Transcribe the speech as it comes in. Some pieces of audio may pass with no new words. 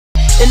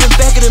In the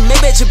back of the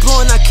Maybach, just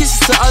blowing out kisses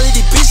to all of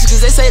these bitches,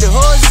 cause they say the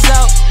hoes is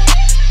out.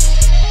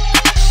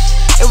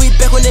 And we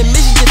back on that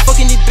mission, just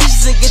fucking these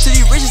bitches and get to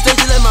these riches, they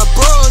just let my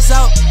bros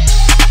out.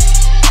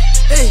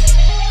 Hey.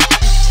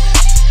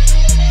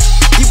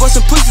 These boys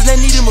some pussies,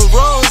 they need them a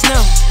rose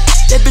now.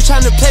 That bitch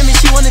tryna play me,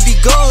 she wanna be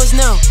goals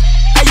now.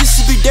 I used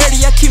to be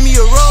dirty, I keep me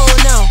a roll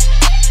now.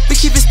 We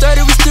keep it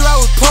sturdy, we still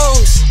out with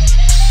pose.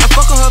 I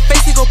fuck on her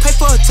face, they gon' pay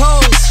for her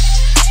toes.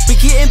 We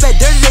getting back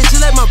dirty, they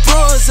just let my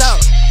bros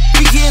out.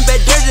 We getting back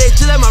dirty, they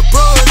just let my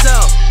bros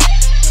out.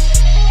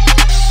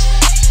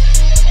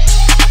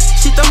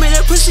 She throw me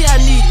that pussy, I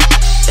need it.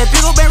 That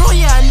big ol' back roll,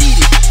 yeah, I need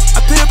it.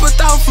 I put up 1,000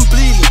 from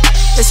bleeding.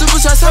 That super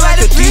shot sound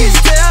like a please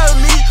tell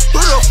me who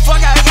the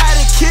fuck I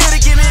gotta kill to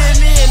give me $1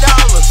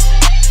 million.